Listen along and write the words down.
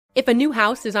If a new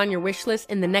house is on your wish list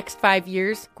in the next 5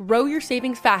 years, grow your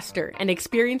savings faster and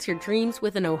experience your dreams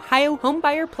with an Ohio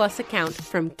Homebuyer Plus account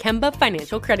from Kemba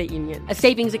Financial Credit Union. A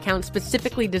savings account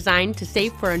specifically designed to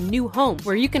save for a new home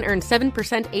where you can earn 7%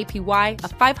 APY,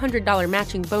 a $500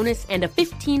 matching bonus, and a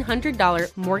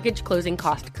 $1,500 mortgage closing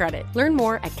cost credit. Learn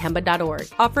more at Kemba.org.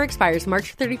 Offer expires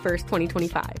March 31st,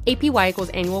 2025. APY equals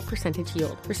annual percentage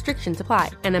yield. Restrictions apply.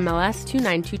 NMLS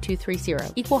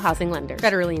 292230. Equal housing lender.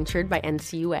 Federally insured by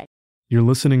NCUA. You're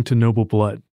listening to Noble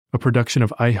Blood, a production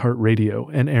of iHeartRadio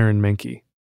and Aaron Mahnke.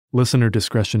 Listener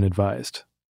discretion advised.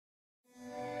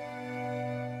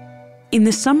 In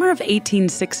the summer of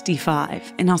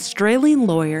 1865, an Australian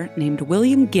lawyer named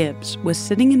William Gibbs was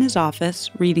sitting in his office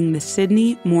reading the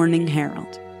Sydney Morning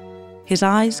Herald. His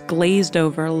eyes glazed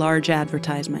over a large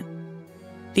advertisement.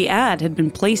 The ad had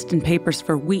been placed in papers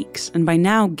for weeks, and by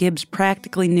now Gibbs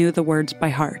practically knew the words by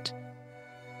heart.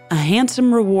 A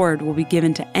handsome reward will be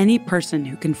given to any person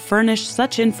who can furnish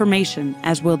such information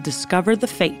as will discover the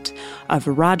fate of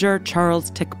Roger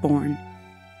Charles Tichborne.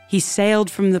 He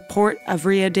sailed from the port of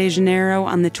Rio de Janeiro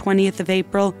on the 20th of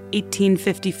April,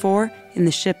 1854, in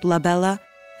the ship La Bella,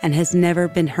 and has never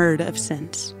been heard of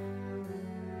since.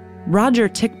 Roger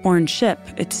Tichborne's ship,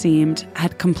 it seemed,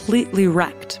 had completely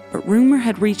wrecked, but rumor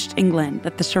had reached England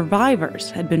that the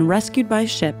survivors had been rescued by a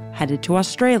ship headed to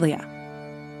Australia.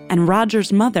 And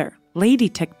Roger's mother, Lady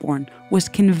Tichborne, was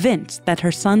convinced that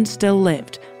her son still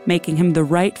lived, making him the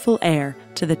rightful heir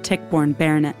to the Tichborne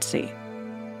baronetcy.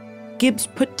 Gibbs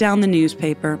put down the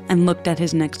newspaper and looked at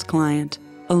his next client,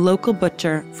 a local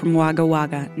butcher from Wagga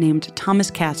Wagga named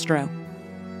Thomas Castro.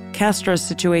 Castro's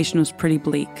situation was pretty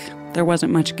bleak. There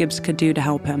wasn't much Gibbs could do to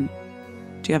help him.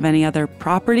 "Do you have any other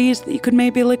properties that you could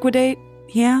maybe liquidate?"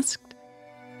 he asked.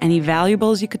 "Any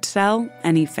valuables you could sell?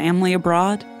 Any family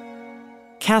abroad?"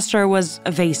 Castro was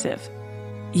evasive.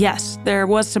 Yes, there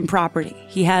was some property.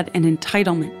 He had an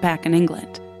entitlement back in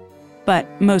England. But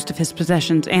most of his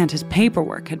possessions and his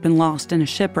paperwork had been lost in a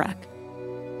shipwreck.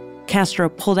 Castro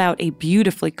pulled out a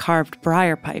beautifully carved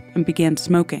briar pipe and began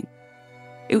smoking.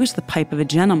 It was the pipe of a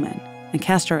gentleman, and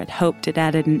Castro had hoped it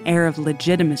added an air of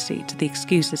legitimacy to the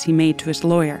excuses he made to his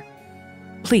lawyer.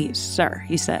 "Please, sir,"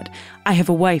 he said, "I have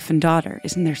a wife and daughter.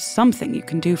 Isn't there something you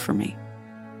can do for me?"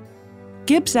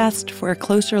 Gibbs asked for a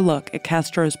closer look at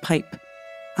Castro's pipe.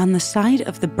 On the side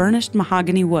of the burnished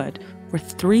mahogany wood were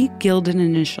 3 gilded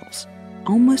initials,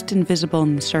 almost invisible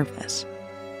on the surface.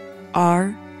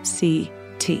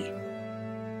 R.C.T.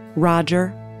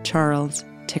 Roger Charles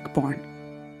Tichborne.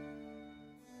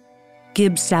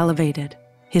 Gibbs salivated.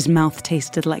 His mouth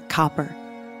tasted like copper.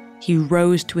 He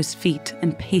rose to his feet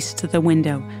and paced to the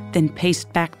window, then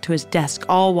paced back to his desk,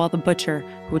 all while the butcher,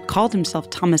 who had called himself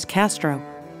Thomas Castro,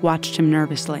 watched him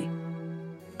nervously.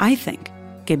 "I think,"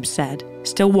 Gibbs said,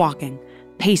 still walking,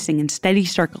 pacing in steady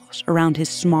circles around his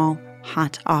small,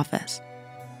 hot office.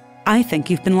 "I think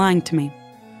you've been lying to me."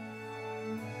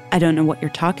 "I don't know what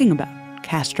you're talking about,"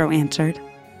 Castro answered.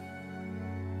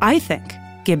 "I think,"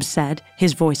 Gibbs said,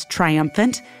 his voice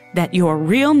triumphant, "that your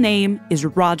real name is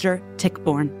Roger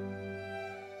Tichborne."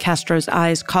 Castro's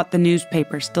eyes caught the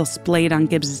newspaper still splayed on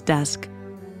Gibbs's desk.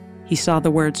 He saw the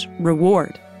words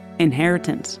reward,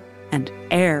 inheritance, and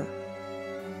heir.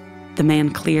 The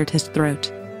man cleared his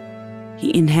throat.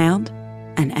 He inhaled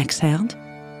and exhaled,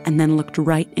 and then looked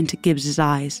right into Gibbs's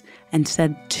eyes and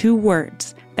said 2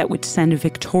 words that would send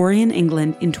Victorian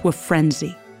England into a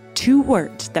frenzy. 2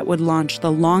 words that would launch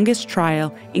the longest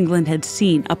trial England had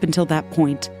seen up until that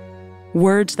point.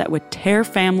 Words that would tear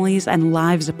families and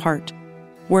lives apart.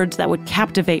 Words that would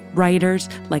captivate writers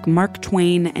like Mark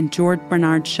Twain and George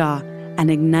Bernard Shaw and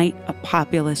ignite a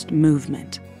populist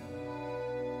movement.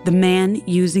 The man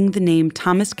using the name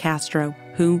Thomas Castro,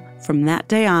 who, from that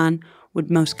day on, would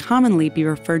most commonly be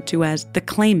referred to as the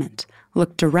claimant,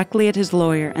 looked directly at his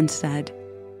lawyer and said,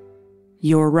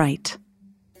 "You're right."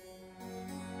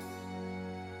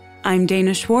 I'm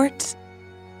Dana Schwartz,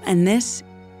 and this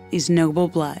is Noble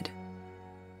Blood.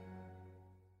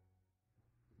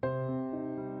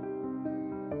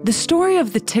 The story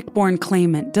of the Tichborne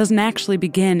claimant doesn't actually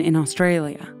begin in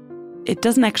Australia. It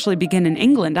doesn't actually begin in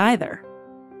England either.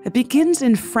 It begins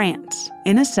in France,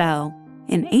 in a cell,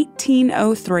 in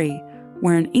 1803,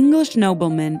 where an English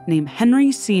nobleman named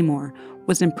Henry Seymour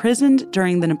was imprisoned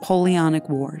during the Napoleonic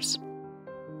Wars.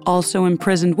 Also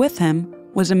imprisoned with him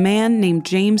was a man named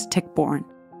James Tichborne,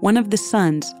 one of the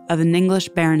sons of an English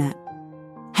baronet.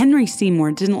 Henry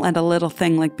Seymour didn't let a little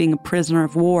thing like being a prisoner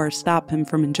of war stop him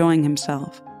from enjoying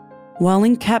himself. While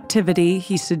in captivity,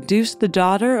 he seduced the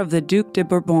daughter of the Duc de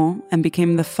Bourbon and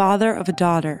became the father of a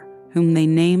daughter, whom they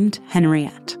named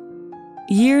Henriette.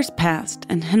 Years passed,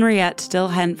 and Henriette still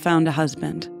hadn't found a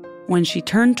husband. When she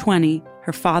turned 20,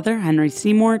 her father, Henry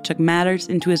Seymour, took matters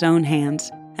into his own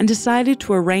hands and decided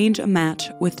to arrange a match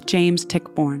with James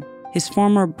Tichborne, his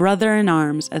former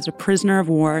brother-in-arms as a prisoner of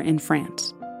war in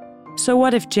France. So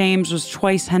what if James was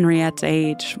twice Henriette's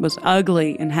age, was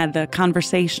ugly, and had the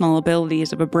conversational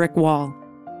abilities of a brick wall?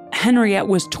 Henriette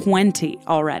was 20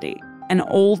 already, an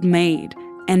old maid,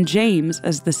 and James,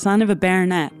 as the son of a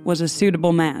baronet, was a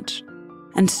suitable match.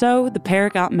 And so the pair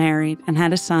got married and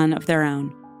had a son of their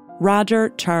own, Roger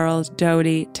Charles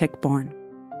Doughty Tichborne.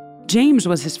 James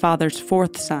was his father's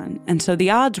fourth son, and so the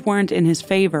odds weren't in his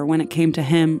favor when it came to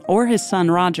him or his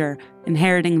son Roger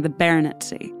inheriting the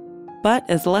baronetcy. But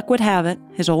as luck would have it,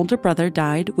 his older brother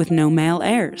died with no male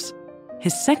heirs.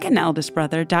 His second eldest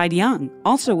brother died young,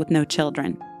 also with no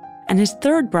children. And his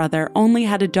third brother only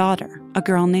had a daughter, a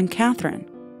girl named Catherine.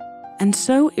 And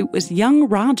so it was young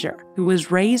Roger who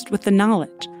was raised with the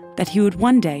knowledge that he would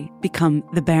one day become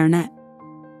the baronet.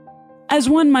 As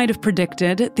one might have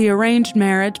predicted, the arranged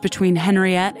marriage between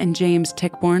Henriette and James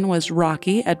Tichborne was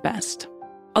rocky at best.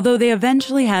 Although they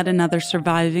eventually had another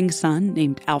surviving son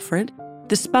named Alfred,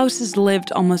 the spouses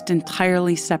lived almost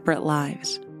entirely separate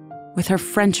lives. With her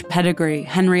French pedigree,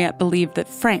 Henriette believed that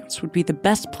France would be the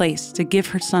best place to give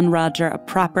her son Roger a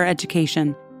proper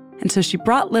education, and so she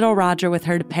brought little Roger with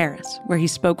her to Paris, where he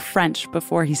spoke French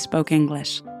before he spoke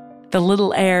English. The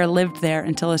little heir lived there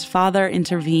until his father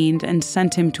intervened and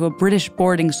sent him to a British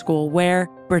boarding school where,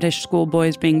 British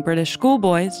schoolboys being British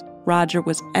schoolboys, Roger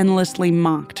was endlessly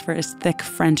mocked for his thick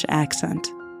French accent.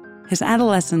 His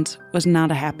adolescence was not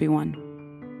a happy one.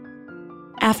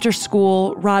 After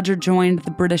school, Roger joined the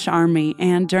British Army,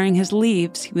 and during his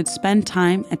leaves, he would spend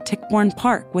time at Tichborne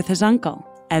Park with his uncle,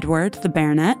 Edward the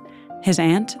baronet, his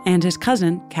aunt, and his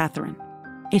cousin, Catherine.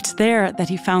 It's there that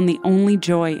he found the only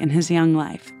joy in his young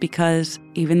life, because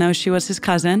even though she was his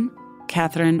cousin,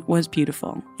 Catherine was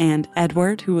beautiful, and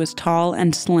Edward, who was tall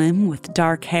and slim with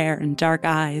dark hair and dark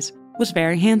eyes, was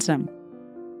very handsome.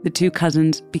 The two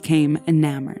cousins became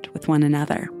enamored with one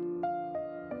another.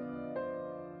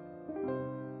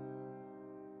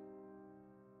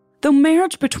 Though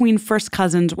marriage between first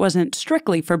cousins wasn't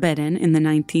strictly forbidden in the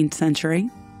 19th century,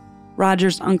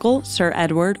 Roger's uncle, Sir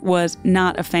Edward, was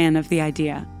not a fan of the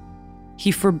idea.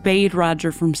 He forbade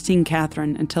Roger from seeing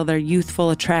Catherine until their youthful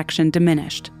attraction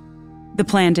diminished. The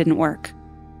plan didn't work.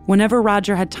 Whenever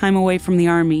Roger had time away from the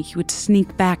army, he would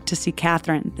sneak back to see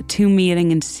Catherine, the two meeting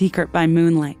in secret by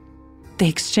moonlight. They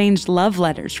exchanged love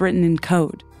letters written in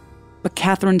code. But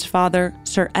Catherine's father,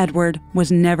 Sir Edward,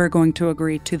 was never going to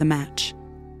agree to the match.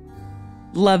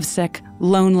 Lovesick,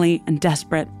 lonely, and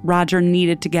desperate, Roger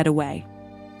needed to get away.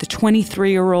 The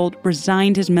 23-year-old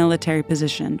resigned his military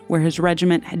position, where his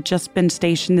regiment had just been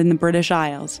stationed in the British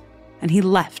Isles, and he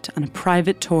left on a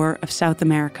private tour of South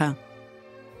America.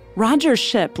 Roger's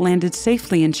ship landed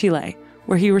safely in Chile,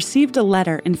 where he received a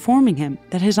letter informing him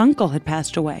that his uncle had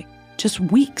passed away, just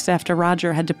weeks after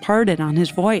Roger had departed on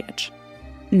his voyage.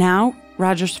 Now,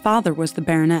 Roger's father was the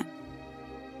baronet.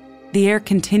 The heir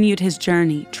continued his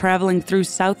journey, traveling through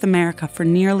South America for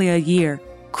nearly a year,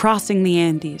 crossing the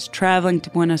Andes, traveling to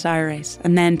Buenos Aires,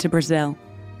 and then to Brazil.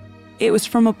 It was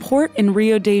from a port in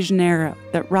Rio de Janeiro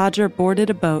that Roger boarded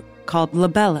a boat called La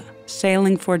Bella,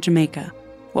 sailing for Jamaica,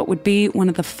 what would be one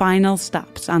of the final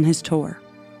stops on his tour.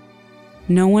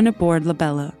 No one aboard La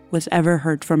Bella was ever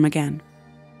heard from again.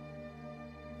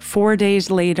 4 days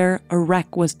later, a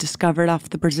wreck was discovered off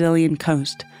the Brazilian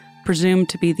coast, presumed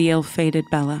to be the ill-fated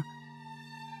Bella.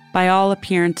 By all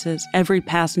appearances, every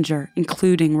passenger,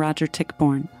 including Roger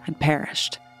Tichborne, had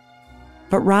perished.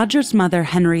 But Roger's mother,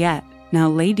 Henriette, now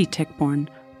Lady Tichborne,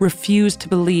 refused to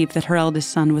believe that her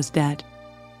eldest son was dead.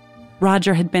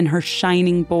 Roger had been her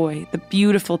shining boy, the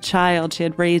beautiful child she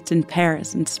had raised in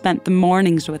Paris and spent the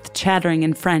mornings with, chattering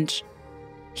in French.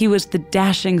 He was the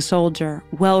dashing soldier,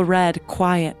 well-read,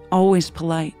 quiet, always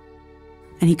polite.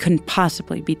 And he couldn't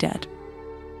possibly be dead.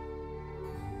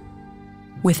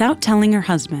 Without telling her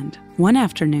husband, one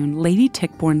afternoon, Lady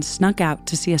Tichborne snuck out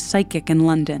to see a psychic in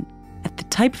London, at the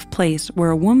type of place where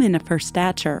a woman of her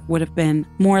stature would have been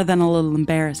more than a little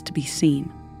embarrassed to be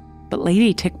seen. But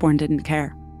Lady Tichborne didn't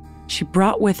care. She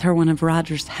brought with her one of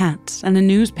Roger's hats and a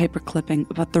newspaper clipping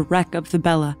about the wreck of the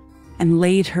Bella and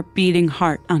laid her beating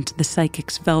heart onto the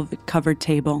psychic's velvet-covered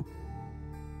table.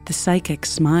 The psychic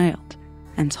smiled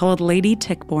and told Lady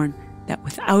Tichborne that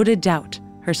without a doubt,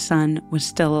 her son was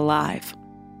still alive.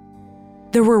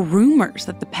 There were rumors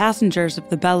that the passengers of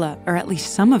the Bella, or at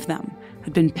least some of them,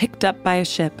 had been picked up by a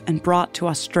ship and brought to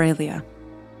Australia.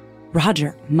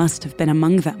 Roger must have been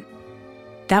among them.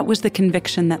 That was the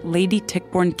conviction that Lady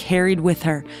Tichborne carried with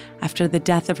her after the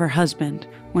death of her husband,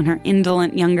 when her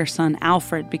indolent younger son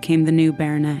Alfred became the new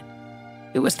baronet.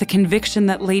 It was the conviction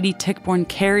that Lady Tichborne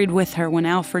carried with her when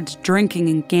Alfred's drinking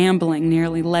and gambling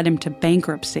nearly led him to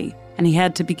bankruptcy, and he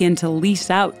had to begin to lease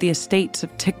out the estates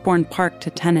of Tichborne Park to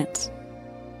tenants.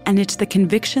 And it's the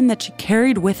conviction that she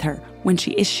carried with her when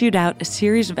she issued out a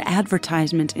series of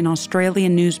advertisements in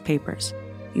Australian newspapers,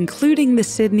 including the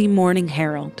Sydney Morning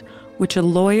Herald, which a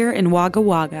lawyer in Wagga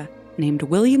Wagga named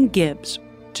William Gibbs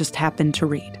just happened to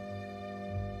read.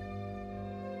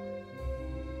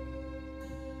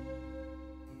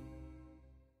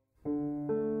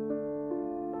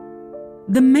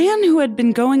 The man who had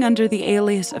been going under the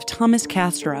alias of Thomas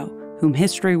Castro, whom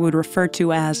history would refer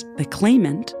to as the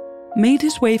Claimant, made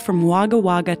his way from Wagga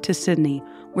Wagga to Sydney,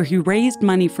 where he raised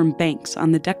money from banks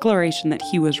on the declaration that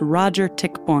he was Roger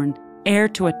Tichborne, heir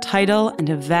to a title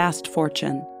and a vast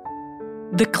fortune.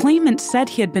 The Claimant said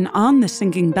he had been on the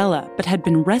sinking Bella, but had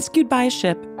been rescued by a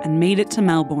ship and made it to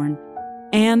Melbourne.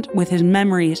 And, with his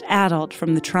memories addled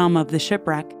from the trauma of the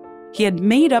shipwreck, he had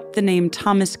made up the name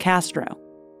Thomas Castro,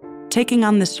 taking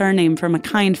on the surname from a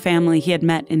kind family he had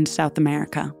met in South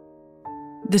America.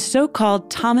 The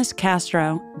so-called Thomas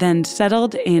Castro then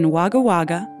settled in Wagga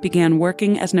Wagga, began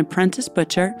working as an apprentice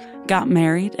butcher, got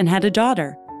married, and had a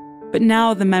daughter. But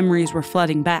now the memories were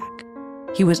flooding back.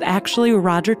 He was actually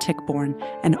Roger Tichborne,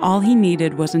 and all he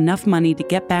needed was enough money to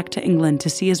get back to England to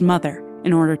see his mother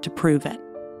in order to prove it.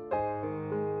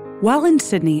 While in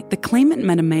Sydney, the Claimant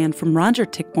met a man from Roger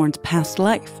Tichborne's past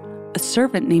life, a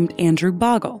servant named Andrew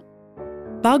Bogle.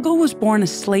 Bogle was born a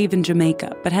slave in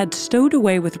Jamaica, but had stowed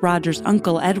away with Roger's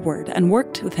uncle Edward and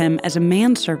worked with him as a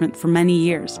manservant for many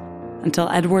years, until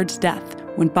Edward's death,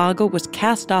 when Bogle was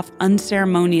cast off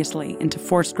unceremoniously into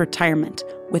forced retirement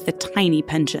with a tiny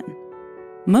pension.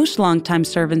 Most longtime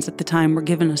servants at the time were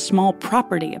given a small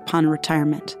property upon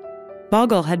retirement.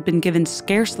 Bogle had been given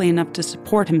scarcely enough to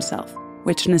support himself,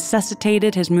 which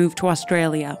necessitated his move to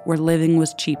Australia, where living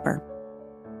was cheaper.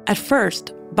 At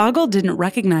first, Bogle didn't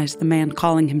recognize the man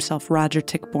calling himself Roger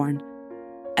Tichborne.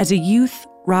 As a youth,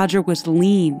 Roger was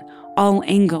lean, all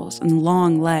angles and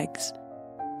long legs.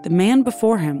 The man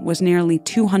before him was nearly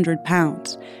 200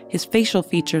 pounds, his facial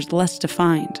features less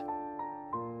defined.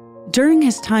 During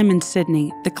his time in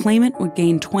Sydney, the Claimant would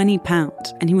gain 20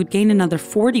 pounds, and he would gain another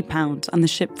 40 pounds on the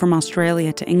ship from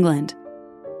Australia to England.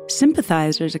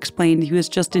 Sympathizers explained he was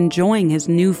just enjoying his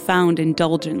newfound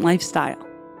indulgent lifestyle.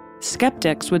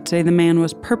 Skeptics would say the man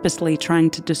was purposely trying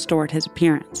to distort his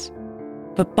appearance.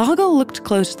 But Bogle looked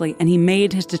closely and he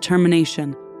made his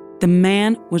determination. The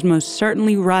man was most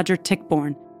certainly Roger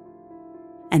Tichborne.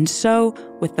 And so,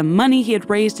 with the money he had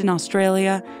raised in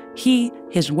Australia, he,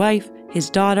 his wife, his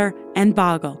daughter, and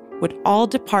Bogle would all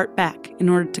depart back in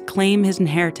order to claim his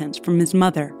inheritance from his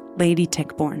mother, Lady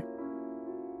Tichborne.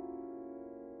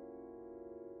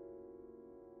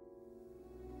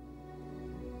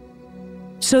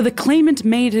 So the Claimant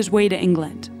made his way to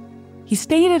England. He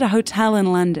stayed at a hotel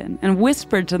in London and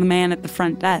whispered to the man at the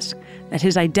front desk that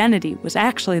his identity was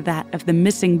actually that of the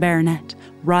missing baronet,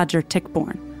 Roger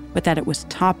Tichborne, but that it was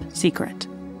top secret.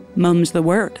 Mum's the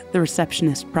word, the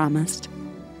receptionist promised.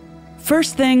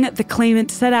 First thing, the Claimant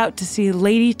set out to see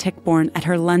Lady Tichborne at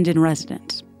her London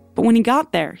residence. But when he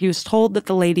got there, he was told that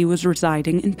the lady was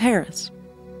residing in Paris.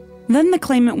 Then the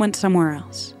Claimant went somewhere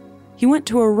else. He went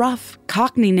to a rough,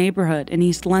 Cockney neighborhood in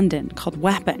East London called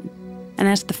Wapping, and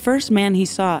asked the first man he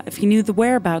saw if he knew the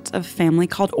whereabouts of a family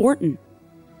called Orton.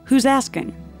 "Who's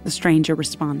asking?" the stranger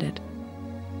responded.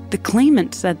 The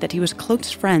Claimant said that he was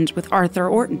close friends with Arthur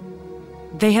Orton.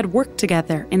 They had worked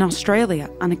together in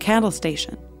Australia on a cattle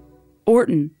station.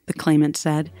 Orton, the Claimant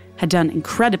said, had done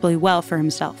incredibly well for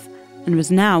himself and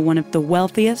was now one of the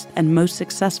wealthiest and most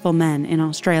successful men in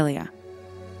Australia.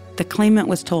 The Claimant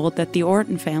was told that the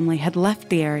Orton family had left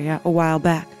the area a while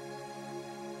back.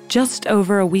 Just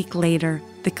over a week later,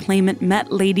 the Claimant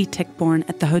met Lady Tichborne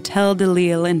at the Hotel de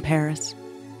Lille in Paris.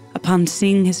 Upon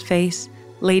seeing his face,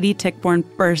 Lady Tichborne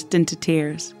burst into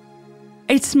tears.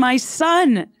 "It's my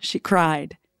son!" she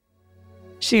cried.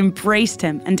 She embraced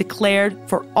him and declared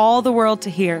for all the world to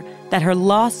hear that her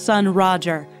lost son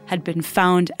Roger had been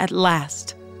found at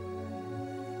last.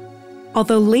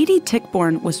 Although Lady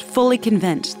Tichborne was fully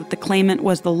convinced that the Claimant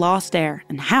was the lost heir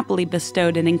and happily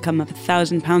bestowed an income of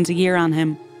 £1,000 a year on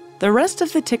him, the rest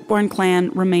of the Tichborne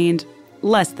clan remained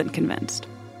less than convinced.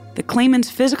 The Claimant's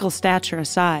physical stature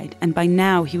aside, and by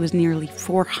now he was nearly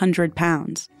 400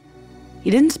 pounds.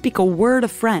 He didn't speak a word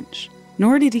of French,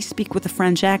 nor did he speak with a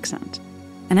French accent.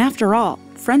 And after all,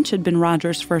 French had been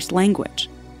Roger's first language.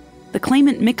 The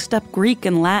claimant mixed up Greek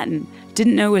and Latin,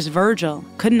 didn't know his Virgil,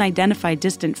 couldn't identify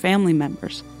distant family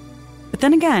members. But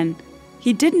then again,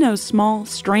 he did know small,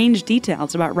 strange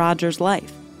details about Roger's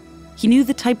life. He knew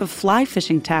the type of fly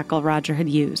fishing tackle Roger had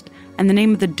used, and the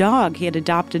name of the dog he had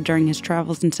adopted during his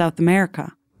travels in South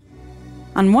America.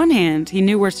 On one hand, he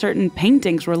knew where certain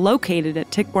paintings were located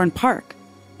at Tichborne Park,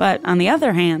 but on the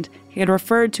other hand, he had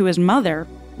referred to his mother,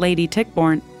 Lady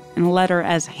Tichborne, in a letter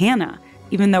as Hannah,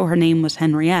 even though her name was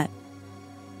Henriette.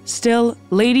 Still,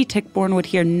 Lady Tichborne would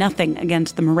hear nothing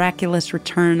against the miraculous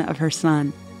return of her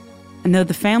son. And though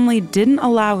the family didn't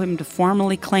allow him to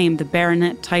formally claim the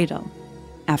baronet title,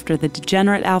 after the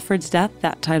degenerate Alfred's death,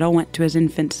 that title went to his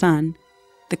infant son,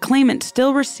 the claimant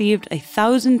still received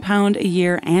 £1,000 a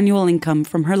year annual income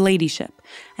from her ladyship,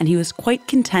 and he was quite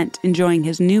content enjoying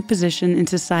his new position in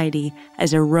society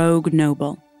as a rogue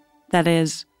noble. That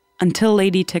is, until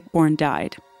Lady Tichborne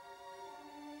died.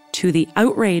 To the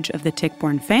outrage of the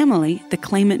Tichborne family, the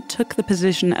claimant took the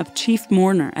position of chief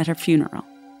mourner at her funeral.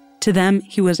 To them,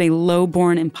 he was a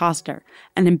low-born imposter,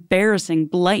 an embarrassing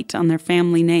blight on their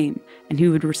family name, and he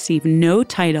would receive no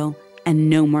title and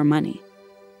no more money.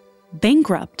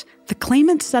 Bankrupt, the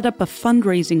claimant set up a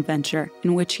fundraising venture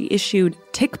in which he issued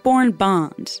Tichborne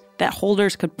bonds that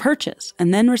holders could purchase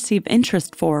and then receive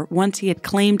interest for once he had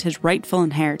claimed his rightful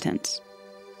inheritance.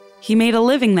 He made a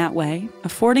living that way,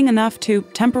 affording enough to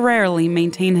temporarily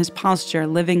maintain his posture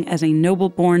living as a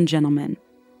noble-born gentleman.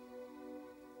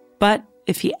 But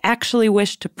if he actually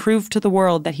wished to prove to the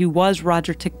world that he was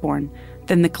Roger Tichborne,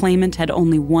 then the claimant had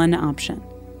only one option.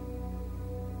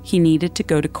 He needed to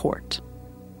go to court.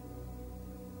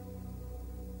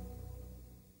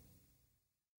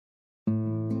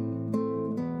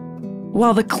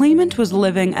 While the claimant was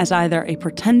living as either a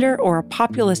pretender or a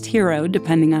populist hero,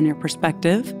 depending on your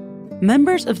perspective,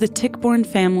 members of the Tichborne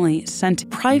family sent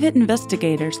private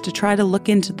investigators to try to look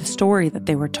into the story that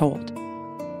they were told.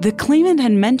 The claimant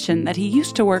had mentioned that he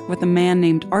used to work with a man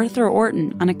named Arthur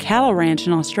Orton on a cattle ranch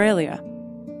in Australia.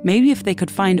 Maybe if they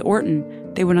could find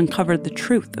Orton, they would uncover the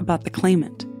truth about the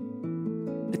claimant.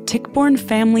 The Tichborne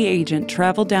family agent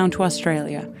traveled down to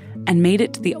Australia and made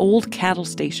it to the old cattle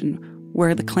station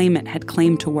where the claimant had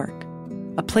claimed to work,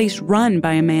 a place run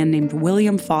by a man named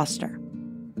William Foster.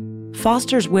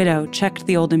 Foster's widow checked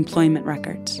the old employment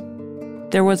records.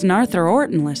 There was an Arthur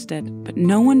Orton listed, but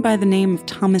no one by the name of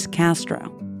Thomas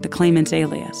Castro, the claimant's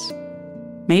alias.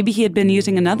 Maybe he had been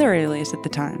using another alias at the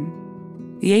time.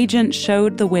 The agent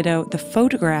showed the widow the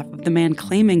photograph of the man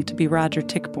claiming to be Roger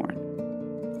Tichborne.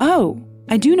 "Oh,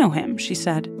 I do know him," she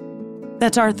said.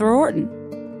 "That's Arthur Orton."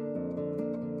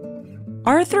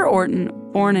 Arthur Orton,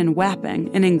 born in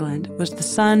Wapping in England, was the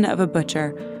son of a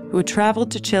butcher who had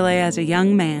traveled to Chile as a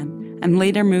young man and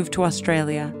later moved to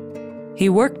Australia. He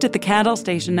worked at the cattle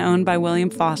station owned by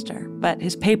William Foster, but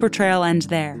his paper trail ends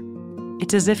there.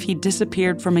 It's as if he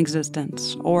disappeared from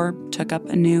existence or took up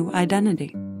a new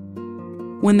identity.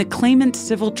 When the claimant's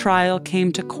civil trial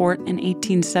came to court in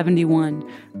 1871,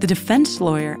 the defense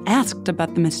lawyer asked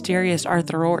about the mysterious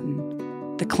Arthur Orton.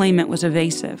 The claimant was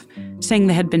evasive, saying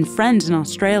they had been friends in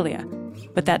Australia,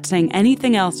 but that saying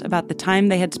anything else about the time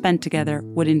they had spent together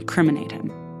would incriminate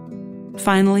him.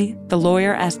 Finally, the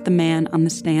lawyer asked the man on the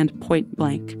stand point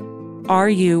blank, "Are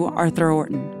you Arthur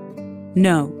Orton?"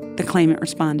 "No," the claimant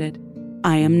responded,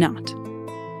 "I am not."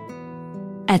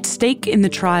 At stake in the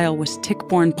trial was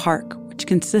Tichborne Park, which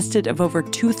consisted of over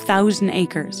 2,000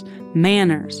 acres,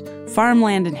 manors,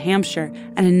 farmland in Hampshire,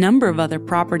 and a number of other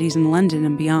properties in London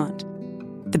and beyond.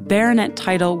 The baronet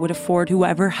title would afford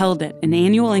whoever held it an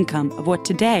annual income of what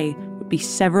today would be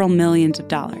several millions of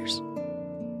dollars.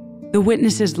 The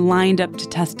witnesses lined up to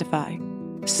testify.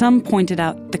 Some pointed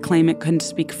out the claimant couldn't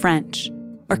speak French,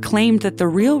 or claimed that the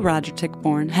real Roger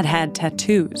Tichborne had had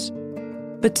tattoos.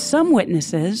 But some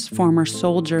witnesses, former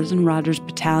soldiers in Roger's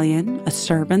battalion, a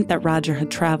servant that Roger had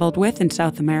traveled with in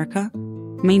South America,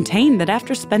 maintained that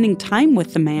after spending time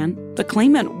with the man, the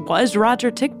claimant was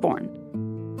Roger Tichborne.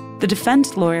 The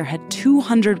defense lawyer had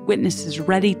 200 witnesses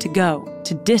ready to go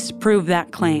to disprove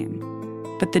that claim,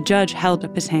 but the judge held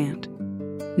up his hand.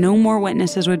 No more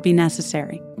witnesses would be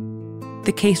necessary.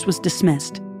 The case was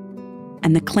dismissed,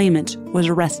 and the claimant was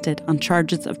arrested on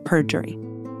charges of perjury.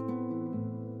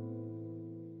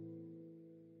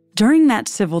 During that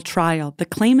civil trial, the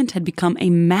claimant had become a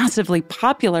massively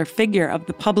popular figure of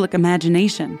the public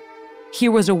imagination. Here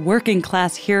was a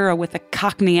working-class hero with a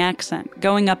Cockney accent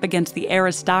going up against the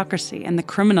aristocracy and the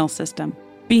criminal system,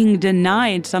 being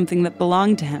denied something that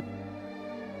belonged to him.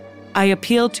 "I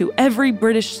appeal to every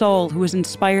British soul who is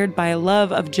inspired by a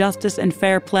love of justice and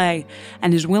fair play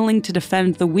and is willing to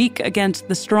defend the weak against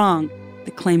the strong,"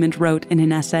 the claimant wrote in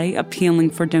an essay appealing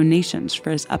for donations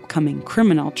for his upcoming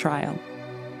criminal trial.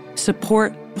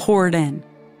 Support poured in.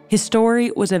 His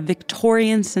story was a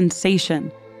Victorian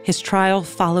sensation. His trial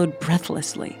followed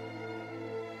breathlessly.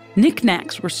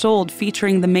 Knickknacks were sold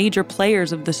featuring the major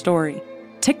players of the story.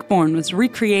 Tichborne was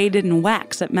recreated in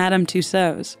wax at Madame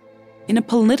Tussauds. In a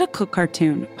political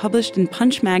cartoon published in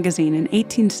Punch magazine in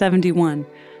 1871,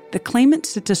 the claimant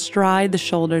sits astride the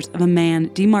shoulders of a man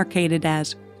demarcated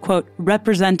as, quote,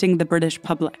 representing the British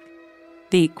public.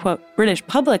 The, quote, British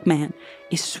public man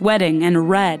is sweating and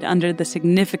red under the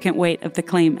significant weight of the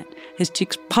claimant, his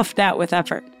cheeks puffed out with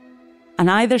effort. On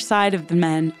either side of the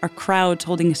men are crowds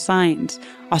holding signs,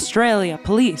 Australia,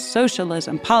 police,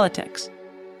 socialism, politics.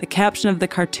 The caption of the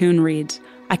cartoon reads,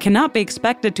 I cannot be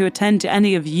expected to attend to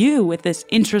any of you with this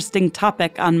interesting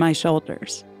topic on my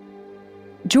shoulders.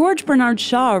 George Bernard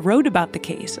Shaw wrote about the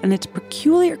case and its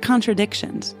peculiar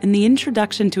contradictions in the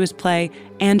introduction to his play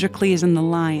Androcles and the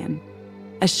Lion.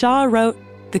 As Shaw wrote,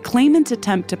 the claimant's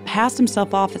attempt to pass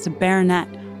himself off as a baronet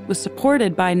was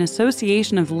supported by an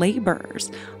association of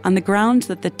laborers on the grounds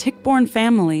that the Tichborne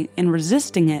family, in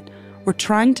resisting it, were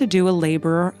trying to do a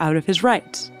laborer out of his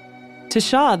rights. To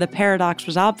Shaw, the paradox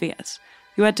was obvious.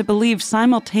 You had to believe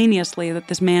simultaneously that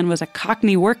this man was a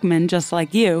Cockney workman just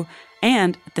like you,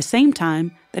 and, at the same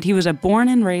time, that he was a born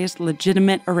and raised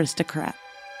legitimate aristocrat.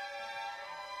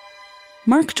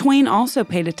 Mark Twain also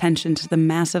paid attention to the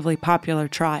massively popular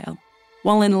trial.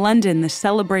 While in London, the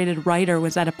celebrated writer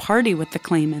was at a party with the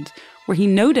claimant, where he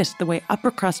noticed the way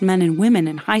upper-crust men and women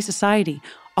in high society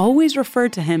always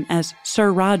referred to him as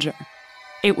Sir Roger.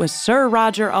 It was Sir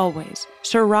Roger always,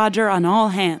 Sir Roger on all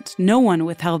hands, no one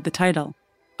withheld the title.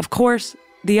 Of course,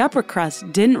 the upper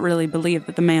crust didn't really believe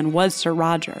that the man was Sir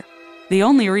Roger. The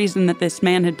only reason that this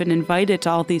man had been invited to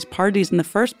all these parties in the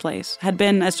first place had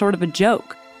been as sort of a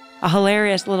joke, a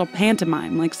hilarious little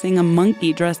pantomime like seeing a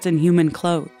monkey dressed in human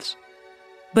clothes.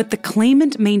 But the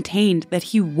claimant maintained that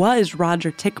he was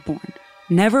Roger Tichborne,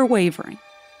 never wavering,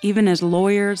 even as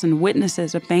lawyers and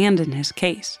witnesses abandoned his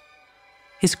case.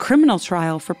 His criminal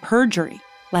trial for perjury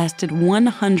lasted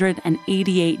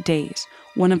 188 days,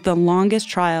 one of the longest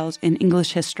trials in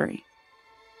English history.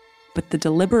 But the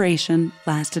deliberation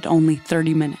lasted only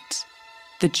 30 minutes.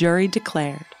 The jury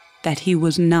declared that he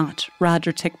was not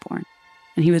Roger Tichborne,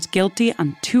 and he was guilty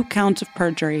on 2 counts of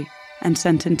perjury and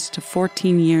sentenced to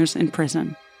 14 years in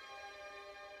prison.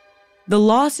 The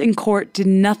loss in court did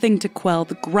nothing to quell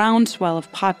the groundswell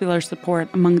of popular support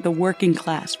among the working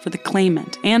class for the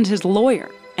claimant and his lawyer,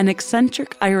 an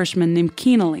eccentric Irishman named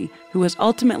Keneally, who was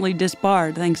ultimately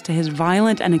disbarred thanks to his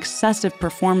violent and excessive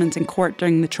performance in court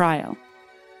during the trial.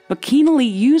 But Keneally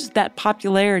used that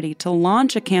popularity to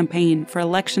launch a campaign for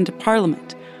election to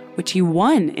Parliament, which he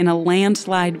won in a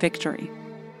landslide victory.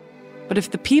 But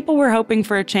if the people were hoping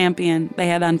for a champion, they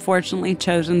had unfortunately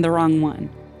chosen the wrong one.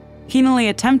 Keneally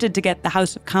attempted to get the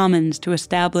House of Commons to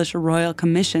establish a royal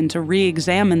commission to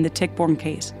re-examine the Tichborne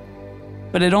case,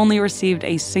 but it only received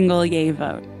a single yea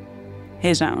vote,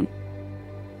 his own.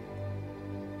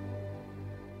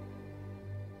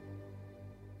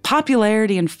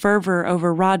 Popularity and fervor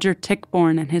over Roger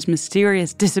Tichborne and his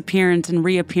mysterious disappearance and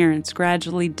reappearance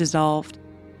gradually dissolved,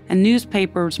 and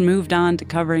newspapers moved on to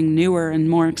covering newer and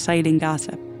more exciting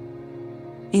gossip.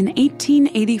 In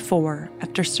 1884,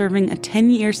 after serving a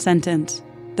 10-year sentence,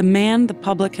 the man the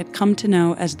public had come to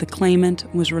know as the claimant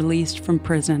was released from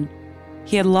prison.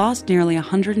 He had lost nearly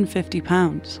 150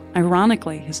 pounds.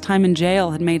 Ironically, his time in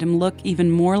jail had made him look even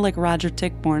more like Roger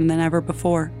Tichborne than ever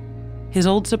before. His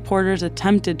old supporters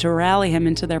attempted to rally him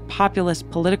into their populist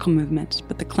political movements,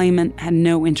 but the claimant had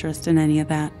no interest in any of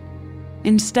that.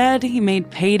 Instead, he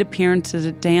made paid appearances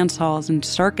at dance halls and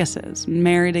circuses and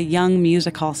married a young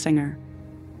music hall singer.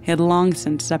 He had long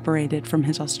since separated from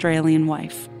his Australian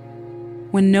wife.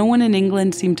 When no one in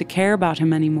England seemed to care about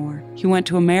him anymore, he went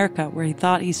to America where he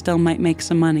thought he still might make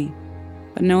some money.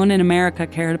 But no one in America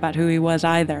cared about who he was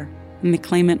either, and the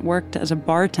claimant worked as a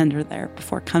bartender there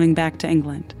before coming back to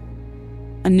England.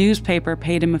 A newspaper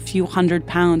paid him a few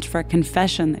 £100 for a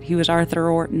confession that he was Arthur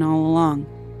Orton all along.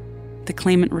 The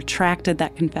claimant retracted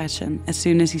that confession as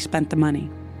soon as he spent the money.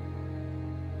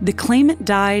 The claimant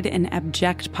died in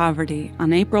abject poverty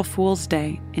on April Fool's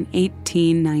Day in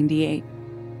 1898.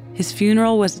 His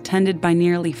funeral was attended by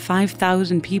nearly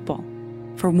 5,000 people.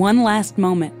 For one last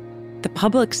moment, the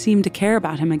public seemed to care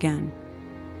about him again.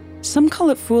 Some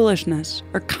call it foolishness,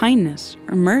 or kindness,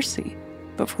 or mercy,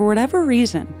 but for whatever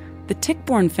reason, the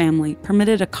Tichborne family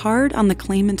permitted a card on the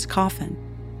claimant's coffin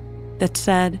that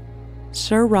said,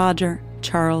 Sir Roger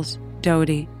Charles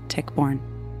Doty Tichborne.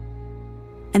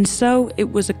 And so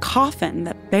it was a coffin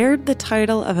that beared the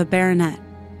title of a baronet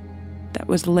that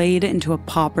was laid into a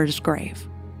pauper's grave.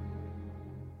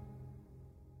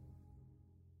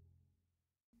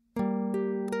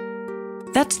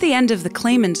 That's the end of the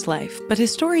claimant's life, but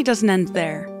his story doesn't end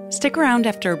there. Stick around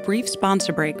after a brief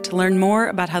sponsor break to learn more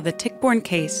about how the tick-borne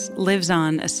case lives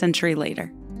on a century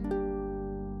later.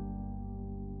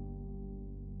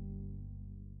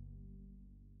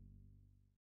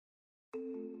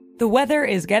 The weather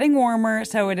is getting warmer,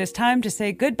 so it is time to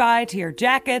say goodbye to your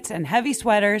jackets and heavy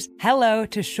sweaters. Hello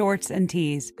to shorts and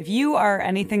tees. If you are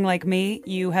anything like me,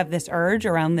 you have this urge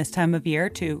around this time of year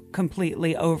to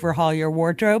completely overhaul your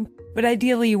wardrobe, but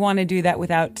ideally you want to do that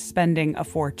without spending a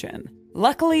fortune.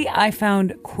 Luckily, I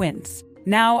found Quince.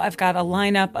 Now I've got a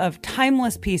lineup of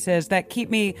timeless pieces that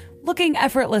keep me looking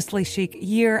effortlessly chic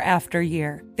year after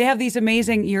year. They have these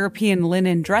amazing European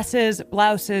linen dresses,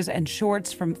 blouses, and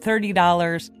shorts from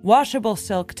 $30, washable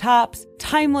silk tops,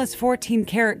 timeless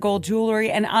 14-karat gold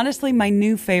jewelry, and honestly, my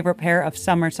new favorite pair of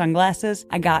summer sunglasses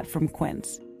I got from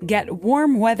Quince. Get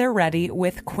warm weather ready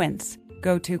with Quince.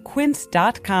 Go to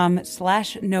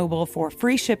quince.com/noble for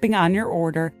free shipping on your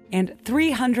order and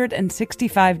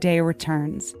 365-day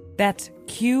returns. That's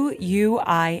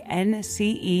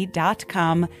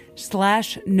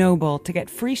QUINCE.com/noble to get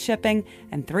free shipping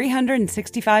and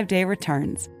 365-day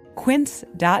returns.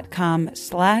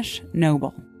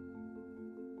 Quince.com/noble.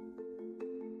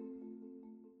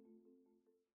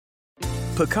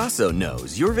 Picasso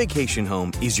knows your vacation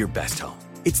home is your best home.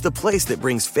 It's the place that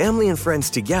brings family and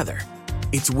friends together.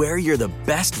 It's where you're the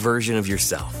best version of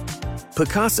yourself.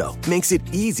 Picasso makes it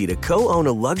easy to co-own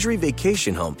a luxury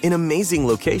vacation home in amazing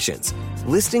locations.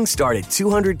 Listings start at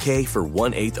 $200K for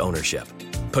 1/8 ownership.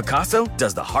 Picasso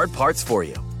does the hard parts for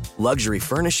you. Luxury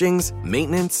furnishings,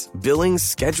 maintenance, billings,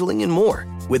 scheduling, and more.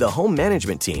 With a home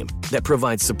management team that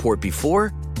provides support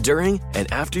before, during, and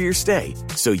after your stay,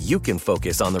 so you can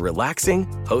focus on the relaxing,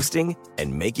 hosting,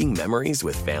 and making memories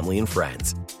with family and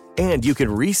friends. And you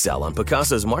can resell on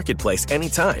Picasso's marketplace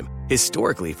anytime,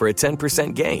 historically for a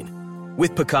 10% gain.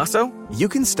 With Picasso, you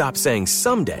can stop saying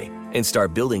someday and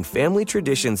start building family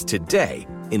traditions today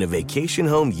in a vacation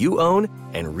home you own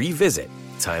and revisit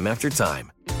time after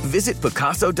time. Visit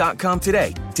Picasso.com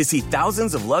today to see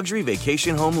thousands of luxury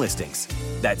vacation home listings.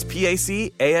 That's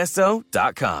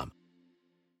PACASO.com.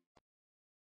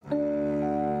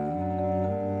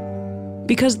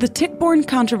 Because the tick-borne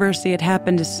controversy had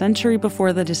happened a century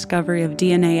before the discovery of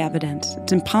DNA evidence,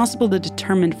 it's impossible to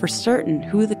determine for certain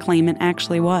who the claimant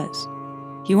actually was.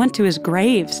 He went to his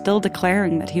grave still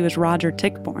declaring that he was Roger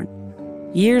Tichborne.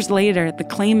 Years later, the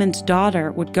claimant's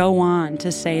daughter would go on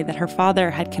to say that her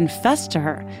father had confessed to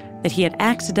her that he had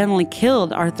accidentally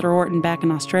killed Arthur Orton back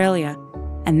in Australia,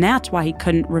 and that's why he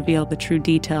couldn't reveal the true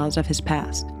details of his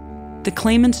past. The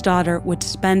claimant's daughter would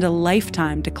spend a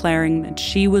lifetime declaring that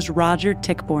she was Roger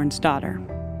Tichborne's daughter.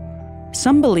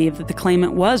 Some believe that the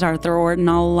claimant was Arthur Orton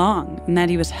all along, and that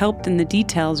he was helped in the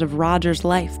details of Roger's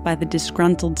life by the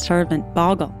disgruntled servant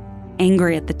Bogle,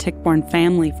 angry at the Tichborne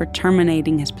family for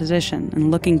terminating his position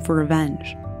and looking for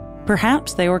revenge.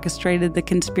 Perhaps they orchestrated the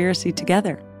conspiracy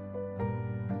together.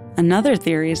 Another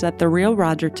theory is that the real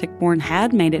Roger Tichborne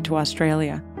had made it to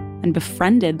Australia and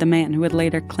befriended the man who would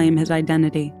later claim his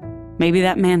identity. Maybe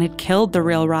that man had killed the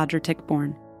real Roger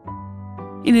Tichborne.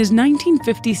 In his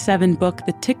 1957 book,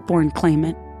 The Tichborne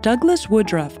Claimant, Douglas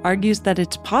Woodruff argues that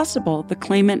it's possible the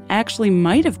claimant actually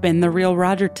might have been the real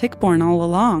Roger Tichborne all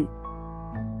along.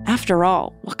 After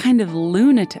all, what kind of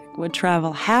lunatic would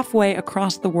travel halfway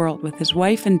across the world with his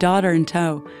wife and daughter in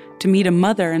tow to meet a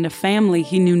mother and a family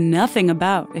he knew nothing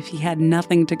about if he had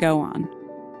nothing to go on?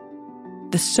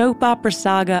 The soap opera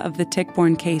saga of the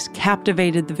Tichborne case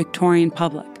captivated the Victorian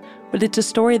public, but it's a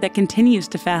story that continues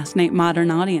to fascinate modern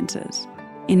audiences.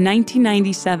 In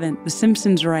 1997, The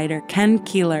Simpsons writer Ken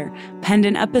Keeler penned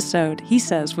an episode he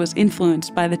says was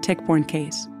influenced by the Tichborne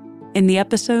case. In the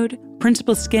episode,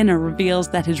 Principal Skinner reveals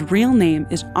that his real name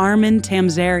is Armin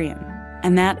Tamzarian,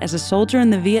 and that as a soldier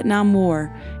in the Vietnam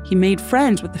War, he made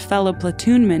friends with a fellow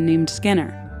platoonman named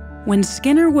Skinner. When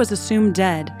Skinner was assumed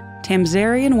dead,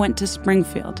 Tamzarian went to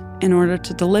Springfield in order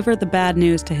to deliver the bad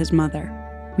news to his mother.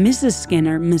 Mrs.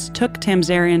 Skinner mistook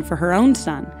Tamzarian for her own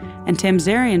son, and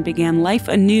Tamzarian began life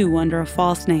anew under a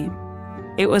false name.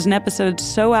 It was an episode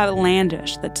so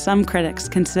outlandish that some critics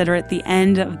consider it the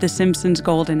end of The Simpsons'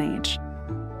 golden age.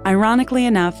 Ironically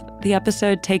enough, the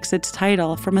episode takes its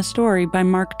title from a story by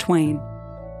Mark Twain.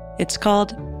 It's called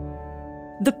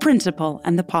The Principal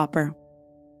and the Pauper.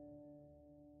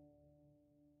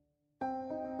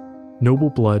 Noble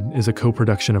Blood is a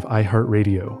co-production of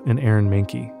iHeartRadio and Aaron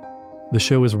Mahnke. The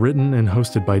show is written and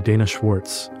hosted by Dana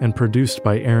Schwartz and produced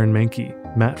by Aaron Mahnke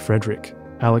Matt Frederick,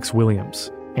 Alex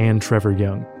Williams, and Trevor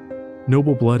Young.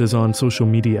 Noble Blood is on social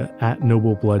media at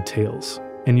Noble Blood Tales,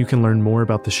 and you can learn more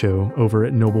about the show over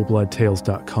at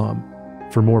noblebloodtales.com.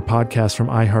 For more podcasts from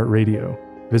iHeartRadio,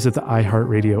 visit the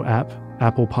iHeartRadio app,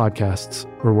 Apple Podcasts,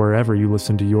 or wherever you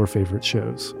listen to your favorite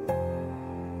shows.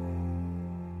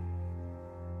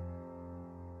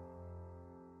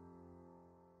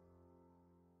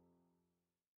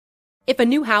 If a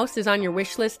new house is on your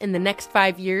wish list in the next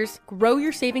 5 years, grow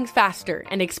your savings faster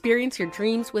and experience your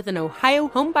dreams with an Ohio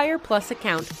Homebuyer Plus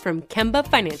account from Kemba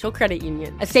Financial Credit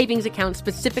Union. A savings account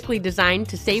specifically designed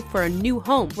to save for a new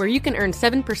home, where you can earn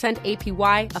 7%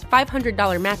 APY, a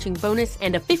 $500 matching bonus,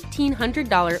 and a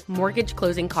 $1,500 mortgage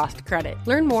closing cost credit.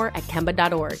 Learn more at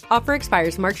Kemba.org. Offer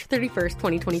expires March 31st,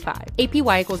 2025.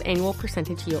 APY equals annual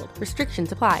percentage yield.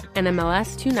 Restrictions apply.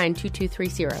 NMLS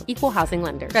 292230. Equal housing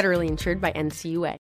lender. Federally insured by NCUA.